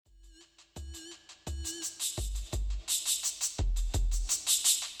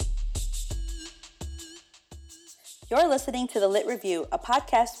You're listening to The Lit Review, a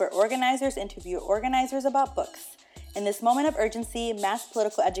podcast where organizers interview organizers about books. In this moment of urgency, mass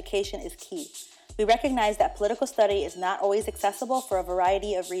political education is key. We recognize that political study is not always accessible for a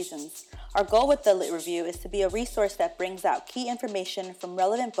variety of reasons. Our goal with The Lit Review is to be a resource that brings out key information from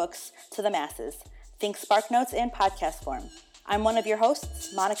relevant books to the masses. Think SparkNotes in podcast form. I'm one of your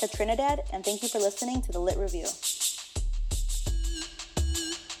hosts, Monica Trinidad, and thank you for listening to The Lit Review.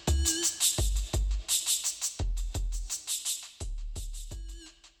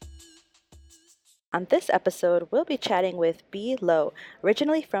 On this episode, we'll be chatting with B. Loewe.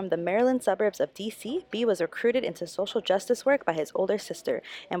 Originally from the Maryland suburbs of D.C., B was recruited into social justice work by his older sister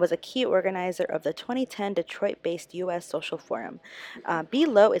and was a key organizer of the 2010 Detroit-based U.S. Social Forum. B.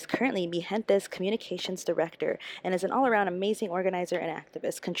 Loewe is currently Mijente's communications director and is an all-around amazing organizer and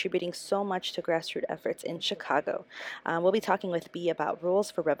activist, contributing so much to grassroots efforts in Chicago. We'll be talking with B about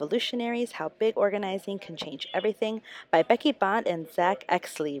Rules for Revolutionaries, How Big Organizing Can Change Everything, by Becky and Zach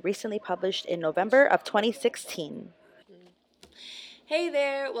Exley, recently published in November of 2016. Hey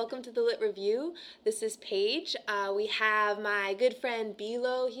there, welcome to The Lit Review. This is Paige. We have my good friend B.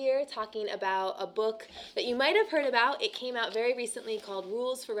 Loewe here talking about a book that you might have heard about. It came out very recently called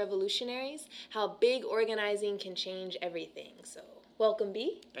Rules for Revolutionaries, How Big Organizing Can Change Everything. So, welcome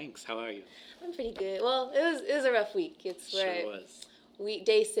B. Thanks, how are you? I'm pretty good. Well, it was a rough week. Sure was.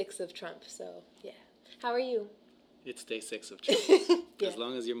 Day 6 of Trump, so yeah. How are you? It's day 6 of Trump. Yeah. As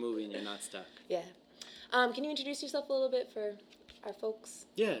long as you're moving, you're not stuck. Yeah. Can you introduce yourself a little bit for our folks?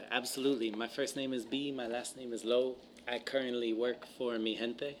 Yeah, absolutely. My first name is B, my last name is Loewe. I currently work for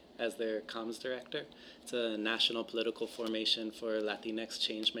Mijente as their comms director. It's a national political formation for Latinx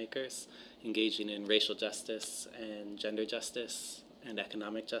changemakers engaging in racial justice and gender justice and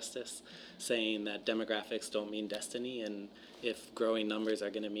economic justice, saying that demographics don't mean destiny, and if growing numbers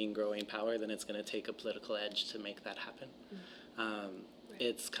are going to mean growing power, then it's going to take a political edge to make that happen.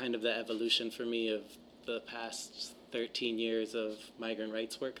 It's kind of the evolution for me of the past 13 years of migrant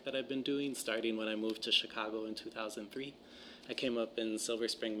rights work that I've been doing, starting when I moved to Chicago in 2003. I came up in Silver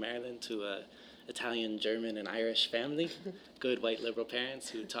Spring, Maryland, to a Italian, German, and Irish family, good white liberal parents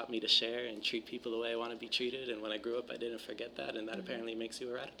who taught me to share and treat people the way I want to be treated, and when I grew up I didn't forget that, and that apparently makes you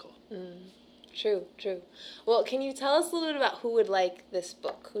a radical. True. Well, can you tell us a little bit about who would like this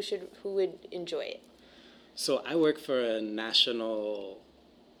book? Who would enjoy it? So I work for a national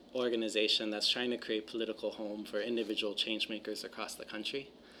organization that's trying to create political home for individual changemakers across the country.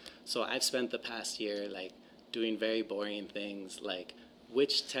 So I've spent the past year doing very boring things like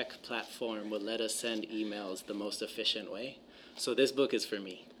which tech platform will let us send emails the most efficient way. So this book is for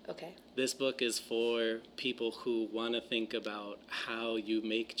me. Okay. This book is for people who want to think about how you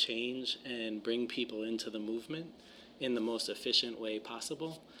make change and bring people into the movement in the most efficient way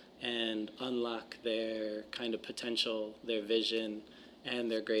possible and unlock their kind of potential, their vision, and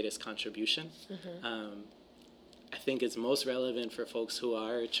their greatest contribution. I think it's most relevant for folks who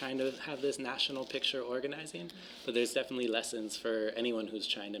are trying to have this national picture organizing, but there's definitely lessons for anyone who's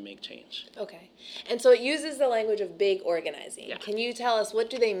trying to make change. Okay. And so it uses the language of big organizing. Yeah. Can you tell us, what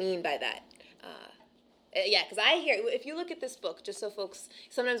do they mean by that? Because I hear, if you look at this book, just so folks,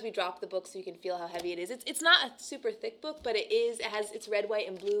 sometimes we drop the book so you can feel how heavy it is. It's not a super thick book, but it's red, white,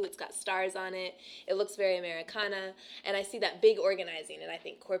 and blue. It's got stars on it. It looks very Americana. And I see that big organizing, and I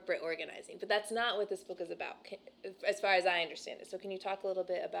think corporate organizing. But that's not what this book is about, as far as I understand it. So can you talk a little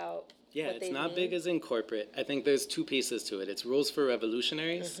bit about what they it's not mean? big as in corporate. I think there's two pieces to it. It's Rules for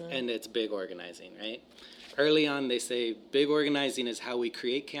Revolutionaries, and it's big organizing, right? Early on, they say big organizing is how we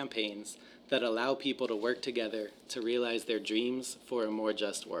create campaigns that allow people to work together to realize their dreams for a more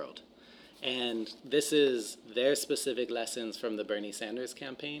just world. And this is their specific lessons from the Bernie Sanders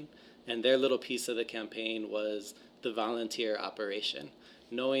campaign, and their little piece of the campaign was the volunteer operation,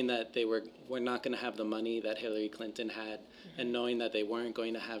 knowing that they were not going to have the money that Hillary Clinton had, and knowing that they weren't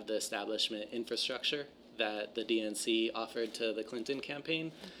going to have the establishment infrastructure that the DNC offered to the Clinton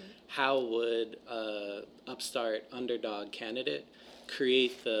campaign. How would an upstart underdog candidate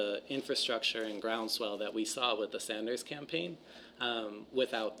create the infrastructure and groundswell that we saw with the Sanders campaign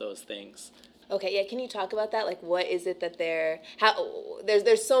without those things? Okay, yeah, can you talk about that? What is it that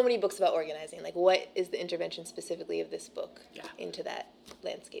there's so many books about organizing. What is the intervention specifically of this book into that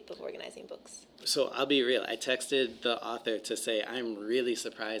landscape of organizing books? So I'll be real. I texted the author to say, I'm really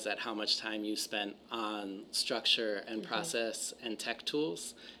surprised at how much time you spent on structure and process and tech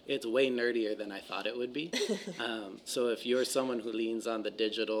tools. It's way nerdier than I thought it would be. So if you're someone who leans on the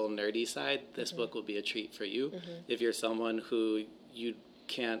digital nerdy side, this book will be a treat for you. If you're someone who you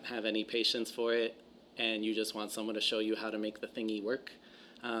can't have any patience for it and you just want someone to show you how to make the thingy work,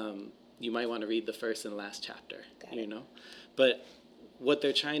 you might want to read the first and last chapter, Got you it. know? But what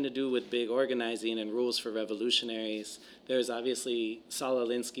they're trying to do with big organizing and rules for revolutionaries, there's obviously Saul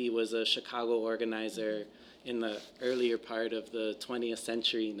Alinsky was a Chicago organizer in the earlier part of the 20th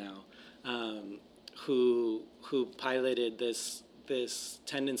century now, who piloted this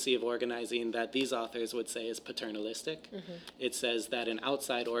tendency of organizing that these authors would say is paternalistic. It says that an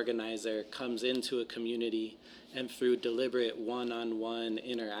outside organizer comes into a community and through deliberate one-on-one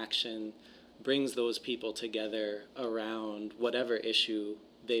interaction brings those people together around whatever issue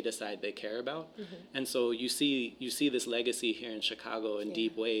they decide they care about. And so you see this legacy here in Chicago in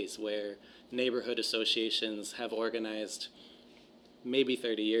deep ways, where neighborhood associations have organized maybe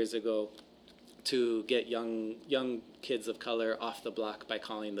 30 years ago to get young kids of color off the block by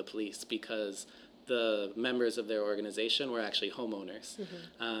calling the police because the members of their organization were actually homeowners.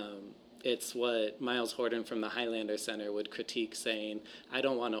 It's what Miles Horton from the Highlander Center would critique, saying, I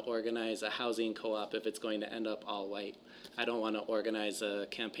don't want to organize a housing co-op if it's going to end up all white. I don't want to organize a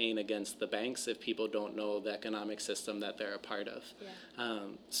campaign against the banks if people don't know the economic system that they're a part of.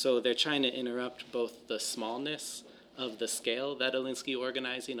 So they're trying to interrupt both the smallness of the scale that Alinsky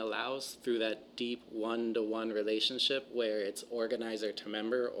organizing allows through that deep one-to-one relationship where it's organizer to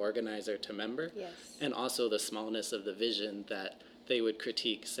member, and also the smallness of the vision that they would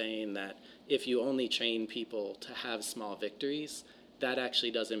critique, saying that if you only train people to have small victories, that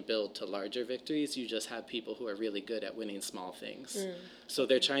actually doesn't build to larger victories. You just have people who are really good at winning small things. So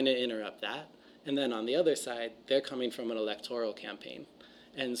they're trying to interrupt that. And then on the other side, they're coming from an electoral campaign.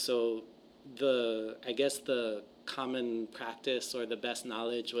 And so I guess the common practice or the best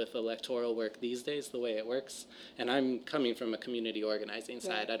knowledge with electoral work these days, the way it works, and I'm coming from a community organizing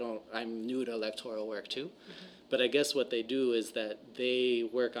side, I'm new to electoral work too, but I guess what they do is that they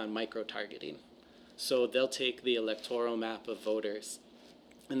work on micro-targeting. So they'll take the electoral map of voters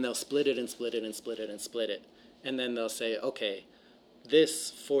and they'll split it and split it and split it and split it. And then they'll say, okay,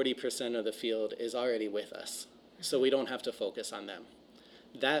 this 40% of the field is already with us, so we don't have to focus on them.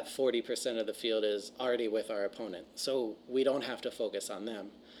 That 40% of the field is already with our opponent, so we don't have to focus on them.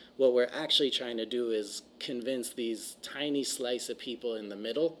 What we're actually trying to do is convince these tiny slice of people in the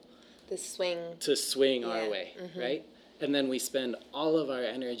middle to swing our way, right? And then we spend all of our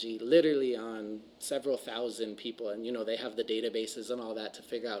energy literally on several thousand people, and they have the databases and all that to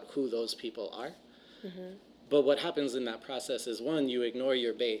figure out who those people are. But what happens in that process is, one, you ignore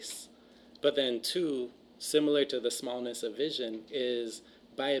your base, but then two, similar to the smallness of vision, is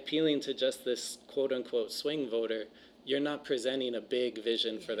by appealing to just this quote-unquote swing voter, you're not presenting a big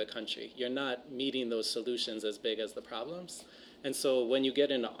vision for the country. You're not meeting those solutions as big as the problems. And so when you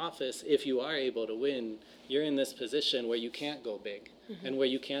get into office, if you are able to win, you're in this position where you can't go big and where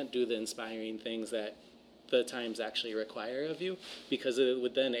you can't do the inspiring things that the times actually require of you, because it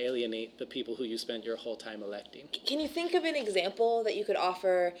would then alienate the people who you spent your whole time electing. Can you think of an example that you could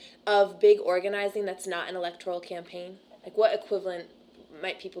offer of big organizing that's not an electoral campaign? Like, what equivalent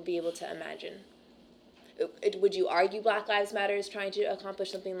might people be able to imagine? Would you argue Black Lives Matter is trying to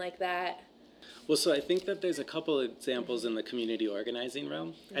accomplish something like that? Well, so I think that there's a couple examples in the community organizing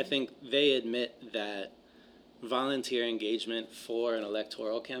realm. I think they admit that volunteer engagement for an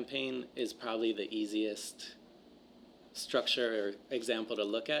electoral campaign is probably the easiest structure or example to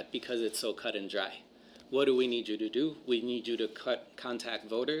look at because it's so cut and dry. What do we need you to do? We need you to contact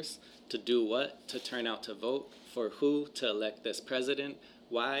voters to do what? To turn out to vote. For who? To elect this president.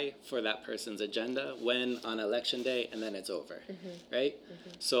 Why? For that person's agenda. When? On election day, and then it's over, right?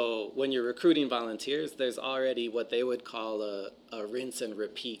 So when you're recruiting volunteers, there's already what they would call a rinse and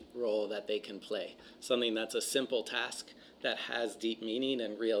repeat role that they can play. Something that's a simple task that has deep meaning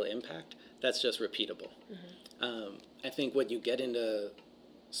and real impact, that's just repeatable. I think when you get into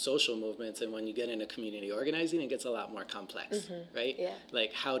social movements and when you get into community organizing, it gets a lot more complex, right? Yeah.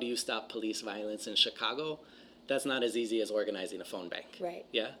 Like, how do you stop police violence in Chicago? That's not as easy as organizing a phone bank. Right.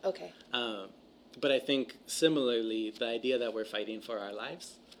 Yeah? Okay. But I think similarly, the idea that we're fighting for our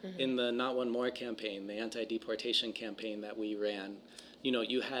lives, in the Not One More campaign, the anti-deportation campaign that we ran,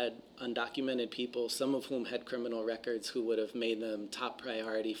 you had undocumented people, some of whom had criminal records who would have made them top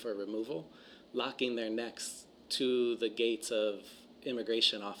priority for removal, locking their necks to the gates of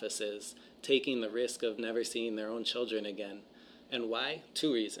immigration offices, taking the risk of never seeing their own children again. And why?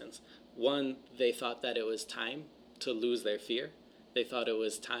 Two reasons. One, they thought that it was time to lose their fear. They thought it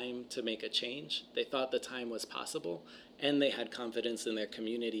was time to make a change. They thought the time was possible, and they had confidence in their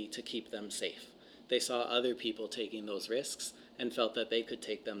community to keep them safe. They saw other people taking those risks and felt that they could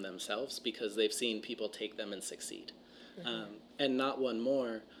take them themselves because they've seen people take them and succeed. And Not One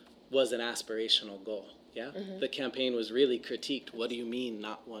More was an aspirational goal. Yeah, the campaign was really critiqued. What do you mean,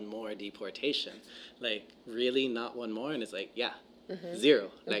 not one more deportation? Like, really, not one more? And it's like, yeah,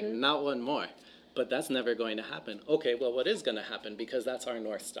 zero. Like, not one more. But that's never going to happen. Okay, well, what is going to happen? Because that's our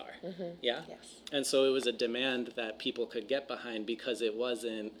North Star. Yeah? Yes. And so it was a demand that people could get behind because it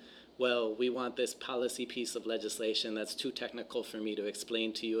wasn't, well, we want this policy piece of legislation that's too technical for me to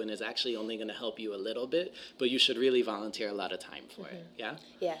explain to you and is actually only going to help you a little bit, but you should really volunteer a lot of time for it. Yeah?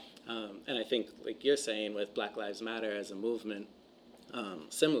 Yeah. And I think, like you're saying, with Black Lives Matter as a movement,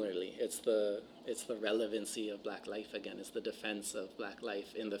 similarly, it's the relevancy of Black life again. It's the defense of Black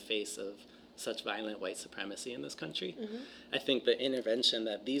life in the face of such violent white supremacy in this country. I think the intervention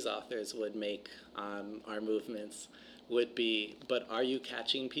that these authors would make on our movements would be, but are you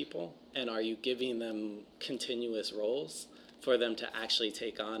catching people and are you giving them continuous roles for them to actually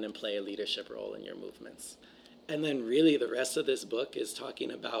take on and play a leadership role in your movements? And then really the rest of this book is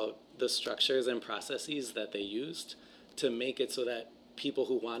talking about the structures and processes that they used to make it so that people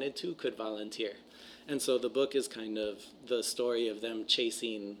who wanted to could volunteer. And so the book is kind of the story of them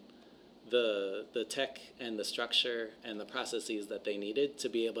chasing the tech and the structure and the processes that they needed to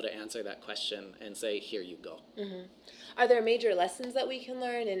be able to answer that question and say, here you go. Are there major lessons that we can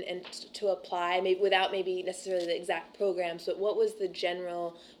learn and to apply, maybe without maybe necessarily the exact programs, but what was the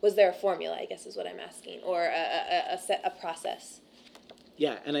general, was there a formula, I guess is what I'm asking, or a process?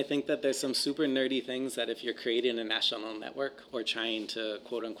 Yeah, and I think that there's some super nerdy things that if you're creating a national network or trying to,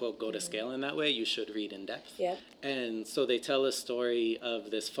 quote unquote, go to scale in that way, you should read in depth. Yeah. And so they tell a story of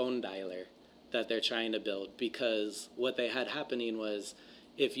this phone dialer that they're trying to build, because what they had happening was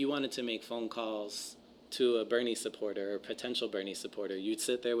if you wanted to make phone calls to a Bernie supporter or potential Bernie supporter, you'd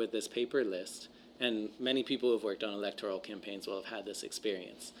sit there with this paper list, and many people who have worked on electoral campaigns will have had this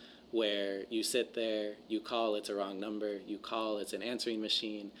experience, where you sit there, you call, it's a wrong number, you call, it's an answering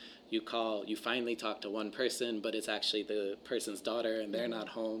machine, you call, you finally talk to one person, but it's actually the person's daughter and they're not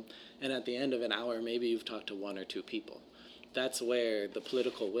home, and at the end of an hour, maybe you've talked to one or two people. That's where the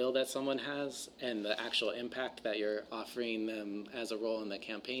political will that someone has and the actual impact that you're offering them as a role in the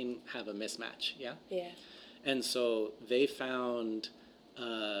campaign have a mismatch, yeah? Yeah. And so they found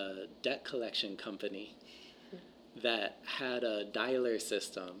a debt collection company that had a dialer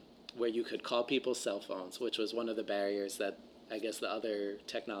system where you could call people's cell phones, which was one of the barriers that I guess the other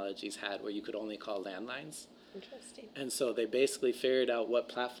technologies had, where you could only call landlines. Interesting. And so they basically figured out what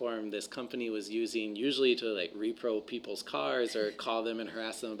platform this company was using, usually to like repro people's cars or call them and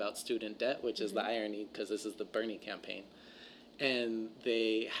harass them about student debt, which is the irony because this is the Bernie campaign. And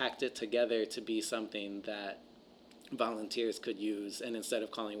they hacked it together to be something that volunteers could use, and instead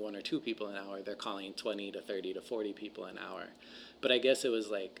of calling one or two people an hour, they're calling 20 to 30 to 40 people an hour. But I guess it was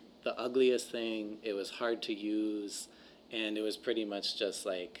like the ugliest thing, it was hard to use, and it was pretty much just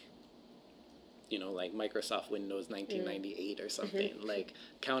like, you know, like Microsoft Windows 1998 or something, like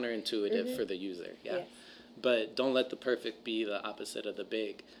counterintuitive for the user, yeah? Yes. But don't let the perfect be the opposite of the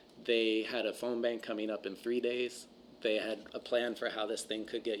big. They had a phone bank coming up in 3 days. They had a plan for how this thing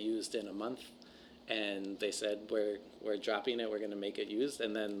could get used in a month. And they said, we're dropping it, we're going to make it used.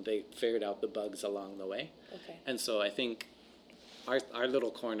 And then they figured out the bugs along the way. Okay. And so I think our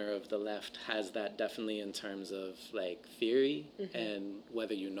little corner of the left has that definitely in terms of like theory and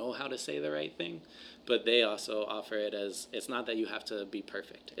whether you know how to say the right thing. But they also offer it as, it's not that you have to be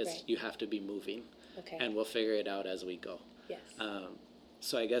perfect. It's Right. you have to be moving. Okay. And we'll figure it out as we go. Yes.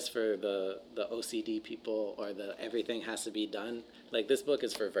 So I guess for the OCD people or the everything has to be done, like this book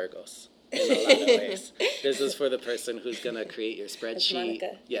is for Virgos in a lot of ways. This is for the person who's going to create your spreadsheet.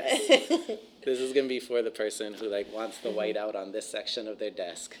 Monica. Yes. This is going to be for the person who like wants the white out on this section of their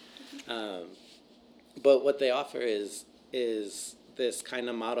desk. But what they offer is this kind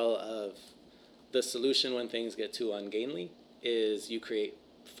of model of the solution when things get too ungainly is you create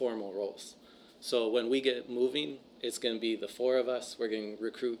formal roles. So when we get moving, it's going to be the four of us. We're going to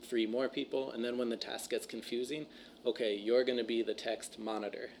recruit 3 more people. And then when the task gets confusing, okay, you're going to be the text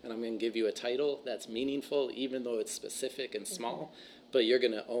monitor. And I'm going to give you a title that's meaningful, even though it's specific and small. But you're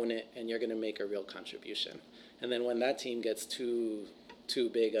going to own it, and you're going to make a real contribution. And then when that team gets too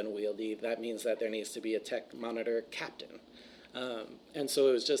big, unwieldy, that means that there needs to be a tech monitor captain. And so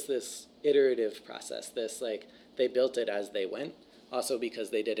it was just this iterative process. This, like, they built it as they went, also because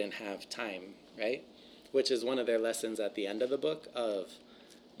they didn't have time, right? Which is one of their lessons at the end of the book of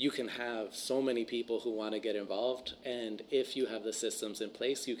you can have so many people who want to get involved, and if you have the systems in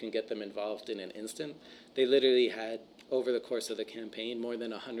place, you can get them involved in an instant. They literally had, over the course of the campaign, more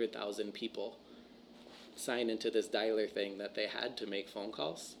than 100,000 people sign into this dialer thing that they had to make phone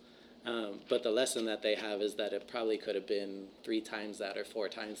calls. But the lesson that they have is that it probably could have been 3 times that or 4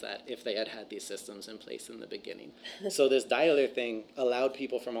 times that if they had had these systems in place in the beginning. So this dialer thing allowed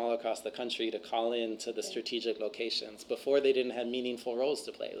people from all across the country to call in to the strategic locations. Before, they didn't have meaningful roles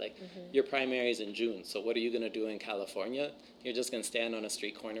to play. Like, your primary is in June, so what are you going to do in California? You're just going to stand on a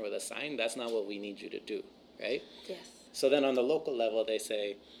street corner with a sign? That's not what we need you to do, right? Yes. So then on the local level, they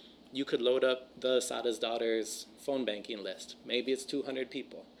say, you could load up the Asada's Daughters phone banking list. Maybe it's 200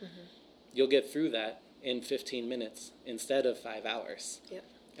 people. You'll get through that in 15 minutes instead of 5 hours. Yep.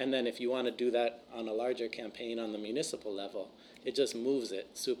 And then if you want to do that on a larger campaign on the municipal level, it just moves it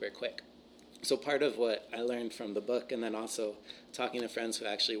super quick. So part of what I learned from the book, and then also talking to friends who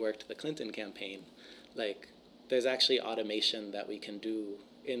actually worked the Clinton campaign, like, there's actually automation that we can do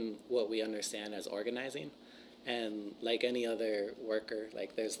in what we understand as organizing. And like any other worker,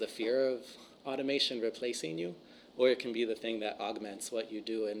 like, there's the fear of automation replacing you, or it can be the thing that augments what you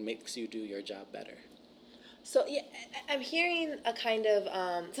do and makes you do your job better. So yeah, I'm hearing a kind of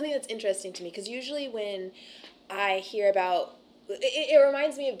something that's interesting to me, because usually when I hear about it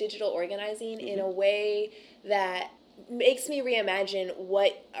reminds me of digital organizing in a way that makes me reimagine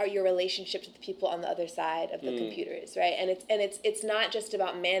what are your relationships with the people on the other side of the computers, right? And it's not just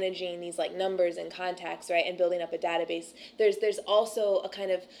about managing these like numbers and contacts, right, and building up a database. There's also a kind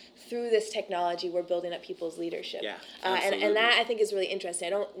of, through this technology, we're building up people's leadership. Yeah, and that I think is really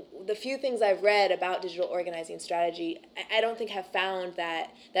interesting. The few things I've read about digital organizing strategy, I don't think have found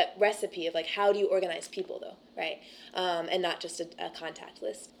that recipe of like, how do you organize people though, right? And not just a contact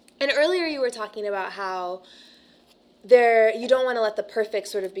list. And earlier you were talking about how you don't want to let the perfect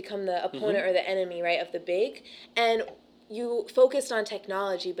sort of become the opponent or the enemy, right, of the big. And you focused on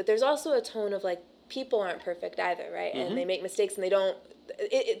technology, but there's also a tone of like, people aren't perfect either, right? And they make mistakes, and they don't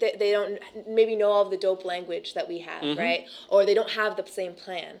maybe know all of the dope language that we have, right? Or they don't have the same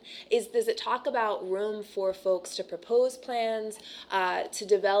plan. Does it talk about room for folks to propose plans, to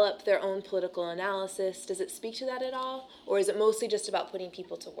develop their own political analysis? Does it speak to that at all? Or is it mostly just about putting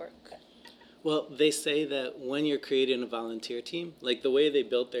people to work? Well, they say that when you're creating a volunteer team, like the way they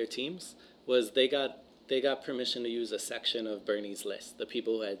built their teams was they got permission to use a section of Bernie's list, the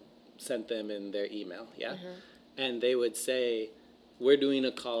people who had sent them in their email, and they would say, we're doing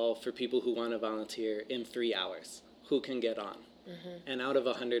a call for people who want to volunteer in 3 hours. Who can get on? And out of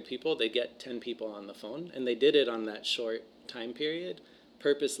 100 people, they get 10 people on the phone, and they did it on that short time period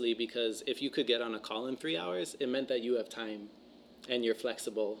purposely, because if you could get on a call in 3 hours, it meant that you have time and you're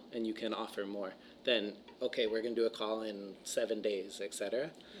flexible and you can offer more than, okay, we're going to do a call in 7 days, etc.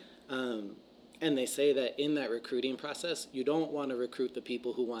 And they say that in that recruiting process, you don't want to recruit the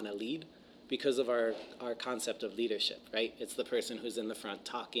people who want to lead because of our concept of leadership, right? It's the person who's in the front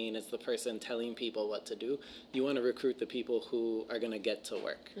talking. It's the person telling people what to do. You want to recruit the people who are going to get to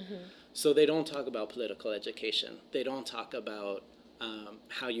work. So they don't talk about political education. They don't talk about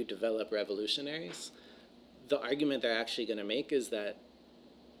how you develop revolutionaries. The argument they're actually going to make is that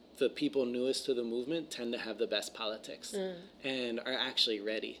the people newest to the movement tend to have the best politics and are actually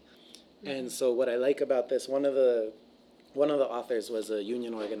ready. And so what I like about this, one of the authors was a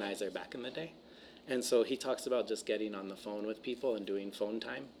union organizer back in the day. And so he talks about just getting on the phone with people and doing phone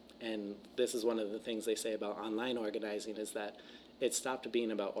time. And this is one of the things they say about online organizing, is that it stopped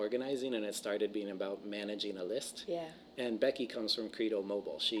being about organizing and it started being about managing a list. Yeah. And Becky comes from Credo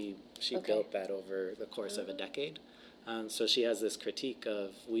Mobile. She built that over the course of a decade. So she has this critique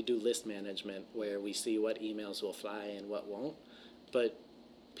of, we do list management where we see what emails will fly and what won't, but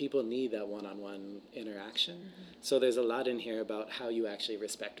people need that one-on-one interaction. So there's a lot in here about how you actually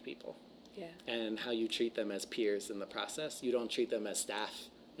respect people and how you treat them as peers in the process. You don't treat them as staff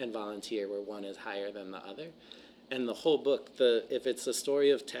and volunteer where one is higher than the other. And the whole book, if it's a story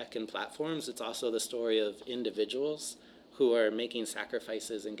of tech and platforms, it's also the story of individuals who are making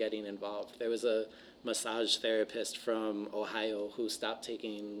sacrifices and getting involved. There was a massage therapist from Ohio who stopped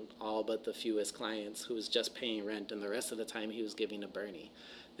taking all but the fewest clients, who was just paying rent, and the rest of the time he was giving to Bernie.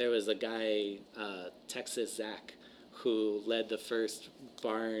 There was a guy, Texas Zach, who led the first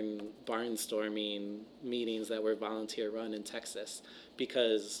barnstorming meetings that were volunteer run in Texas,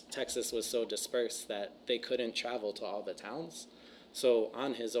 because Texas was so dispersed that they couldn't travel to all the towns. So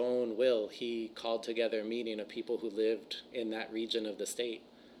on his own will, he called together a meeting of people who lived in that region of the state,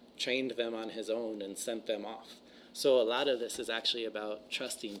 trained them on his own, and sent them off. So a lot of this is actually about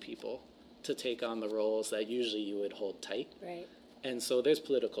trusting people to take on the roles that usually you would hold tight. Right. And so there's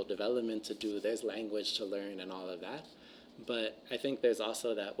political development to do, there's language to learn and all of that. But I think there's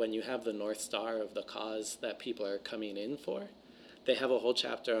also that when you have the North Star of the cause that people are coming in for, they have a whole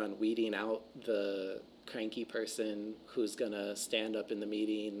chapter on weeding out the cranky person who's going to stand up in the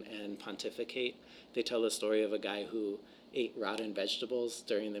meeting and pontificate. They tell the story of a guy who ate rotten vegetables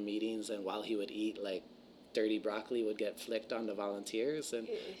during the meetings, and while he would eat, like, dirty broccoli would get flicked on the volunteers. And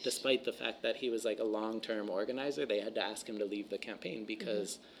despite the fact that he was like a long-term organizer, they had to ask him to leave the campaign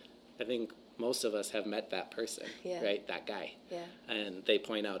because I think most of us have met that person, right? That guy. Yeah. And they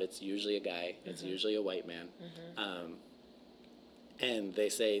point out it's usually a guy, it's usually a white man. And they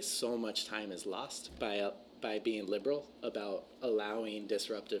say so much time is lost by being liberal about allowing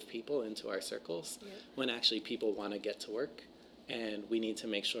disruptive people into our circles when actually people want to get to work. And we need to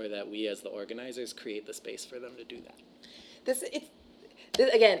make sure that we as the organizers create the space for them to do that.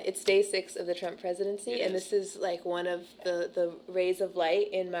 Again, it's day 6 of the Trump presidency, and this is like one of the rays of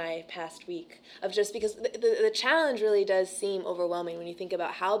light in my past week of just because the challenge really does seem overwhelming when you think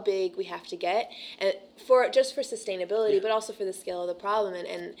about how big we have to get and for sustainability, but also for the scale of the problem.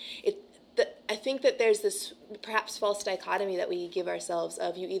 I think that there's this perhaps false dichotomy that we give ourselves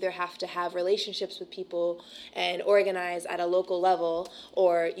of you either have to have relationships with people and organize at a local level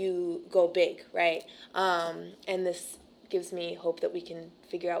or you go big, right? And this gives me hope that we can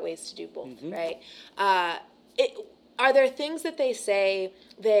figure out ways to do both, right? Are there things that they say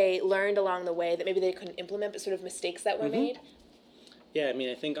they learned along the way that maybe they couldn't implement, but sort of mistakes that were made? Yeah, I mean,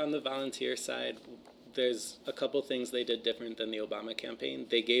 I think on the volunteer side, there's a couple things they did different than the Obama campaign.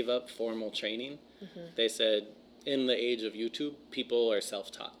 They gave up formal training. They said, in the age of YouTube, people are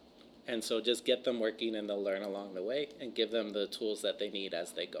self-taught. And so just get them working and they'll learn along the way and give them the tools that they need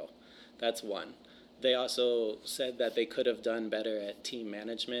as they go. That's one. They also said that they could have done better at team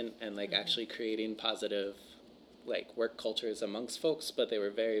management and like actually creating positive like work cultures amongst folks, but they were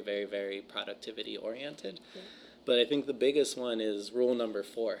very, very, very productivity oriented. But I think the biggest one is rule number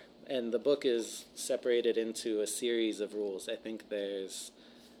 4. And the book is separated into a series of rules. I think there's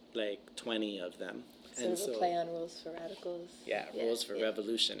like 20 of them. Sort of a play on rules for radicals. Yeah, rules for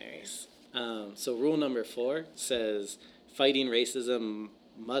revolutionaries. So rule number 4 says fighting racism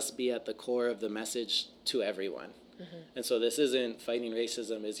must be at the core of the message to everyone. And so this isn't fighting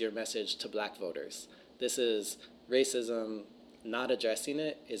racism is your message to black voters. This is racism, not addressing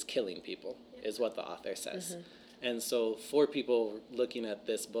it is killing people, is what the author says. And so for people looking at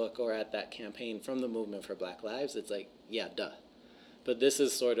this book or at that campaign from the Movement for Black Lives, it's like, yeah, duh. But this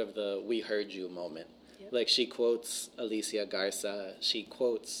is sort of the we heard you moment. Like she quotes Alicia Garza, she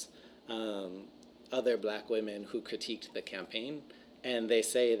quotes other black women who critiqued the campaign, and they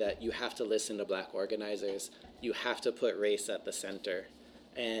say that you have to listen to black organizers, you have to put race at the center,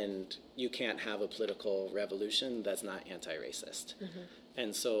 and you can't have a political revolution that's not anti-racist.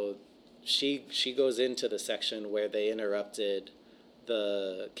 And so she goes into the section where they interrupted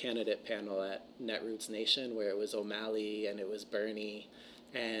the candidate panel at Netroots Nation, where it was O'Malley and it was Bernie,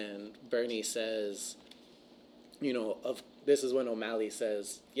 and Bernie says, this is when O'Malley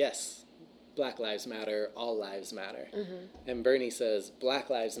says, yes, Black Lives Matter, all lives matter. And Bernie says, Black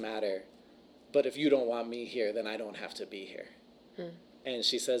Lives Matter, but if you don't want me here, then I don't have to be here. And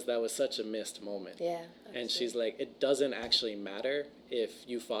she says that was such a missed moment. Yeah. And she's like, it doesn't actually matter if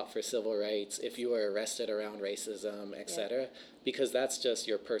you fought for civil rights, if you were arrested around racism, etc., because that's just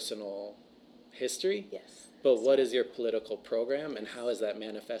your personal history. But what is your political program, and how is that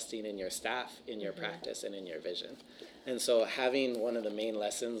manifesting in your staff, in your practice, and in your vision? And so having one of the main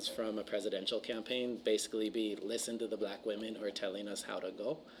lessons from a presidential campaign basically be listen to the black women who are telling us how to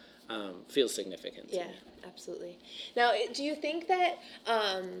go feels significant to me. Absolutely. Now, do you think that,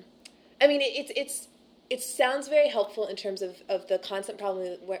 it sounds very helpful in terms of the constant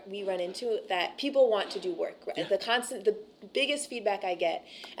problem we run into that people want to do work. Right? The biggest feedback I get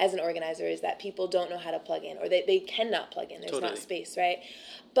as an organizer is that people don't know how to plug in, or they cannot plug in. There's not space, right?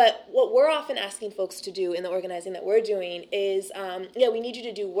 But what we're often asking folks to do in the organizing that we're doing is, we need you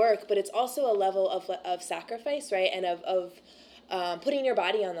to do work, but it's also a level of sacrifice, right, and of putting your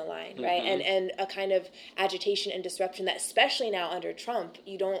body on the line, right, and a kind of agitation and disruption that, especially now under Trump,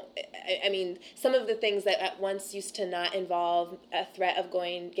 some of the things that at once used to not involve a threat of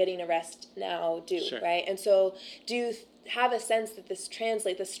getting arrested now do, right? And so do you have a sense that this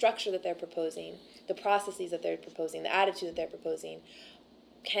translates, the structure that they're proposing, the processes that they're proposing, the attitude that they're proposing,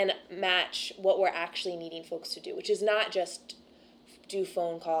 can match what we're actually needing folks to do, which is not just do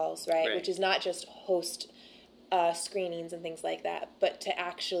phone calls, right? Which is not just host screenings and things like that, but to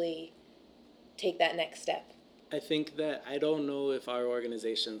actually take that next step? I think that I don't know if our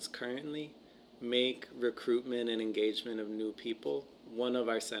organizations currently make recruitment and engagement of new people one of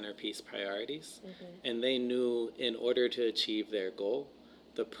our centerpiece priorities. And they knew in order to achieve their goal,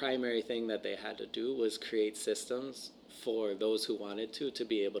 the primary thing that they had to do was create systems for those who wanted to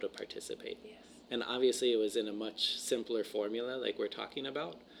be able to participate. And obviously it was in a much simpler formula like we're talking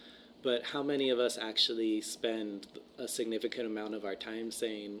about. But how many of us actually spend a significant amount of our time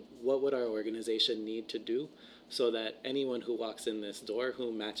saying, what would our organization need to do so that anyone who walks in this door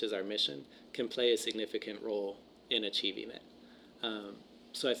who matches our mission can play a significant role in achieving it?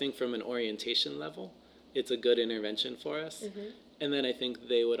 So I think from an orientation level, it's a good intervention for us. And then I think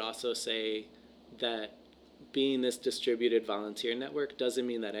they would also say that being this distributed volunteer network doesn't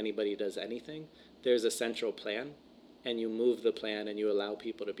mean that anybody does anything. There's a central plan, and you move the plan and you allow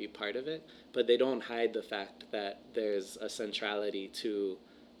people to be part of it, but they don't hide the fact that there's a centrality to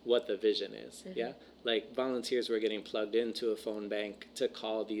what the vision is. Yeah, like volunteers were getting plugged into a phone bank to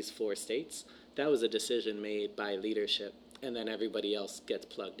call these 4 states. That was a decision made by leadership, and then everybody else gets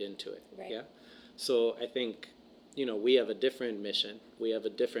plugged into it. Right. Yeah, so I think, you know, we have a different mission, we have a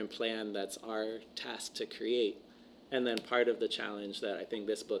different plan that's our task to create. And then part of the challenge that I think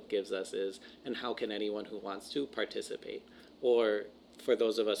this book gives us is, and how can anyone who wants to participate? Or for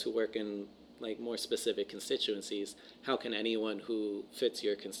those of us who work in like more specific constituencies, how can anyone who fits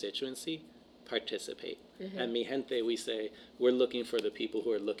your constituency participate? At Mijente, we say we're looking for the people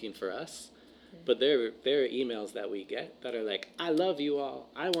who are looking for us. But there are emails that we get that are like, I love you all,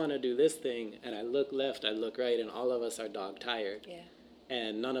 I want to do this thing, and I look left, I look right, and all of us are dog tired. Yeah.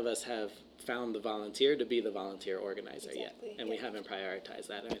 And none of us have found the volunteer to be the volunteer organizer yet. Exactly, And we yeah. haven't prioritized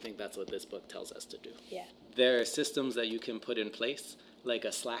that, and I think that's what this book tells us to do. Yeah. There are systems that you can put in place, like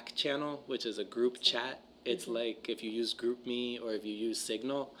a Slack channel, which is a group chat. It's like if you use GroupMe or if you use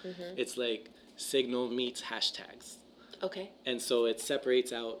Signal, it's like Signal meets hashtags. Okay. And so it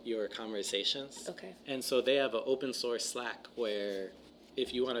separates out your conversations. Okay. And so they have an open source Slack where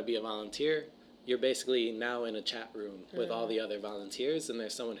if you want to be a volunteer, you're basically now in a chat room with all the other volunteers, and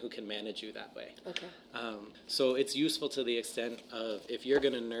there's someone who can manage you that way. Okay. So it's useful to the extent of if you're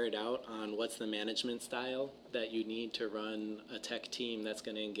going to nerd out on what's the management style that you need to run a tech team that's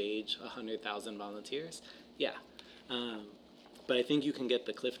going to engage 100,000 volunteers, yeah. But I think you can get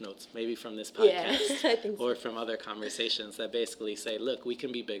the cliff notes, maybe from this podcast Yeah, I think so. or from other conversations that basically say, look, we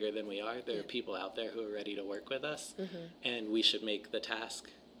can be bigger than we are. There are people out there who are ready to work with us, and we should make the task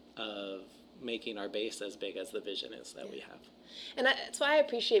of making our base as big as the vision is that we have. And that's why I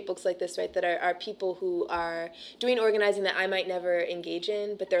appreciate books like this, right, that are people who are doing organizing that I might never engage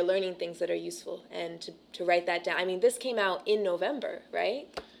in, but they're learning things that are useful, and to write that down. I mean, this came out in November, right?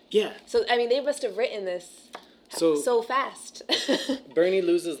 Yeah. So, I mean, they must have written this so fast. Bernie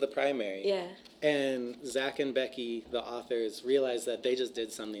loses the primary. Yeah. And Zach and Becky, the authors, realize that they just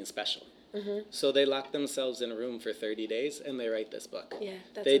did something special. So they lock themselves in a room for 30 days and they write this book. Yeah,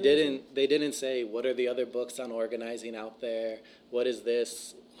 that's they amazing. didn't say, what are the other books on organizing out there? What is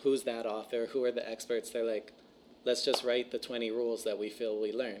this? Who's that author? Who are the experts? They're like, let's just write the 20 rules that we feel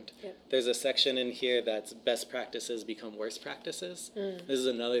we learned. Yep. There's a section in here that's best practices become worst practices. This is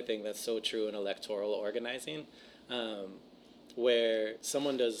another thing that's so true in electoral organizing, where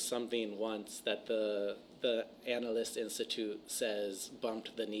someone does something once that the Analyst Institute says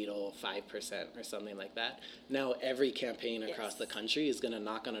bumped the needle 5% or something like that. Now every campaign across the country is going to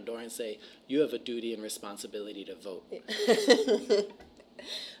knock on a door and say, you have a duty and responsibility to vote.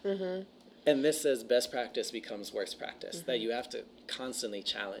 And this says best practice becomes worst practice, that you have to constantly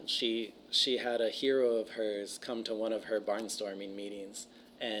challenge. She had a hero of hers come to one of her barnstorming meetings,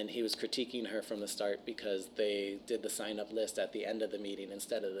 and he was critiquing her from the start because they did the sign-up list at the end of the meeting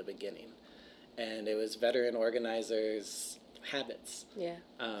instead of the beginning. And it was veteran organizers' habits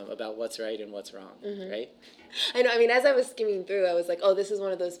about what's right and what's wrong, right? I know, I mean, as I was skimming through, I was like, oh, this is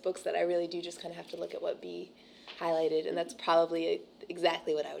one of those books that I really do just kind of have to look at what B highlighted, and that's probably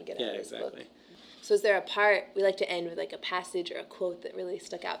exactly what I would get out of this book. So is there a part, we like to end with like a passage or a quote that really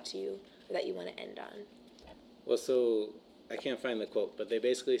stuck out to you or that you want to end on? Well, so I can't find the quote, but they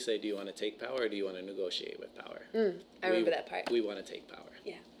basically say, do you want to take power or do you want to negotiate with power? I remember that part. We want to take power.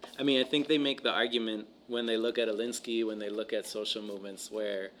 Yeah. I mean, I think they make the argument when they look at Alinsky, when they look at social movements,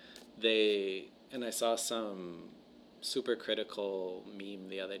 where and I saw some super critical meme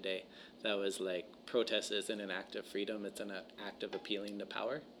the other day that was like, protest isn't an act of freedom, it's an act of appealing to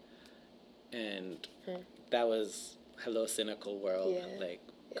power. And that was, hello, cynical world. Like,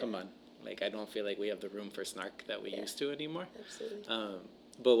 come on. Like, I don't feel like we have the room for snark that we used to anymore. Absolutely.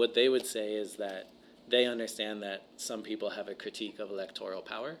 But what they would say is that they understand that some people have a critique of electoral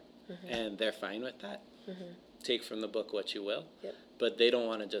power, and they're fine with that. Take from the book what you will. Yep. But they don't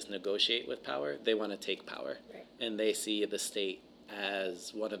want to just negotiate with power. They want to take power. Right. And they see the state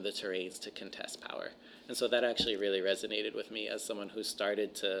as one of the terrains to contest power. And so that actually really resonated with me as someone who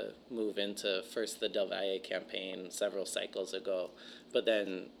started to move into first the Del Valle campaign several cycles ago, but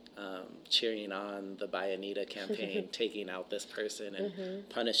then cheering on the Buy Anita campaign, taking out this person and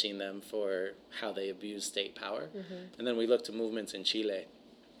punishing them for how they abuse state power. And then we look to movements in Chile,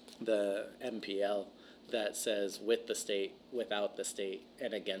 the MPL, that says with the state, without the state,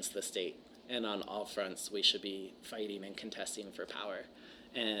 and against the state. And on all fronts, we should be fighting and contesting for power.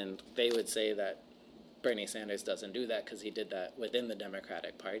 And they would say that Bernie Sanders doesn't do that because he did that within the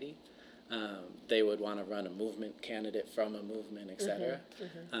Democratic Party. They would want to run a movement candidate from a movement, etc.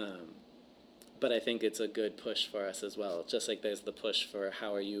 But I think it's a good push for us as well. Just like there's the push for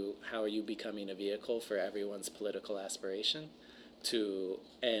how are you becoming a vehicle for everyone's political aspiration,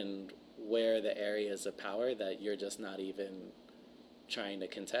 and where are the areas of power that you're just not even trying to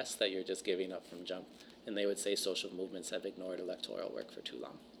contest, that you're just giving up from jump. And they would say social movements have ignored electoral work for too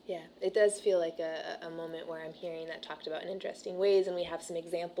long. Yeah, it does feel like a moment where I'm hearing that talked about in interesting ways, and we have some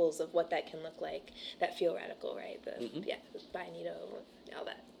examples of what that can look like that feel radical, right? The Buy Anita, all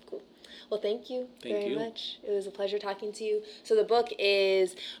that. Cool. Well, thank you very much. It was a pleasure talking to you. So the book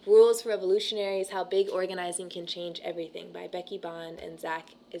is Rules for Revolutionaries, How Big Organizing Can Change Everything by Becky Bond and Zach,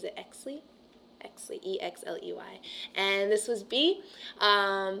 is it Exley? Exley, Exley. And this was B.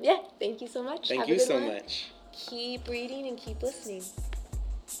 Thank you so much. Thank you so much. Keep reading and keep listening.